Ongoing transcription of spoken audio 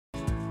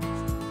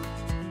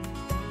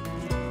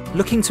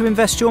Looking to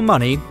invest your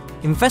money?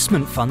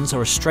 Investment funds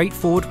are a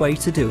straightforward way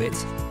to do it.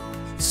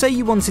 Say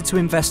you wanted to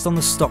invest on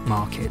the stock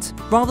market.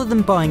 Rather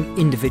than buying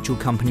individual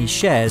company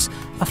shares,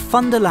 a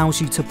fund allows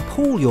you to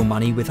pool your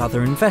money with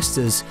other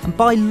investors and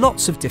buy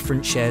lots of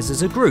different shares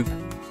as a group.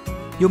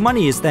 Your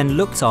money is then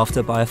looked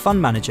after by a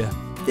fund manager.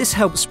 This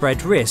helps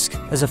spread risk,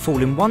 as a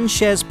fall in one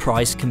share's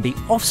price can be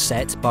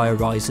offset by a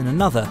rise in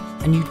another,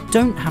 and you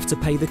don't have to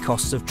pay the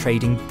costs of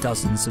trading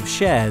dozens of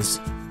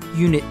shares.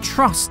 Unit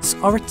trusts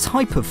are a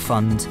type of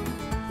fund.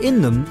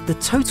 In them, the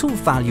total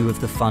value of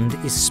the fund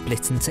is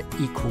split into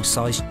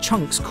equal-sized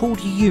chunks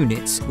called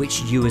units,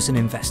 which you as an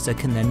investor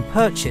can then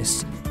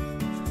purchase.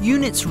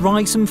 Units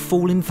rise and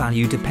fall in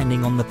value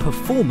depending on the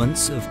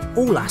performance of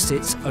all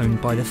assets owned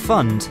by the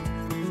fund.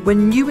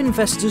 When new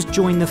investors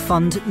join the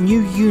fund,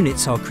 new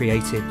units are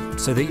created,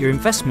 so that your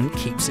investment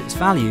keeps its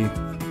value.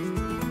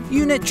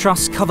 Unit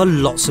trusts cover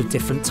lots of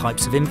different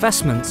types of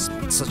investments,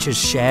 such as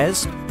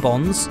shares,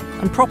 bonds,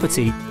 and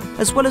property,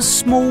 as well as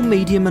small,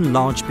 medium and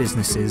large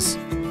businesses.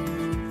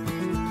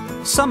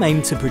 Some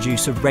aim to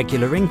produce a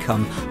regular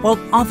income, while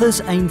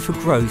others aim for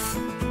growth.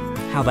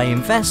 How they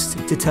invest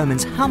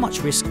determines how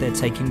much risk they're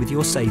taking with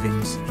your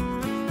savings.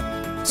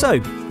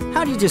 So,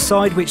 how do you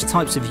decide which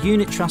types of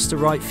unit trust are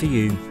right for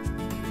you?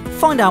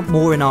 Find out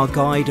more in our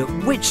guide at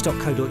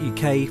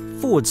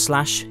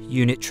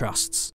which.co.uk/unit trusts.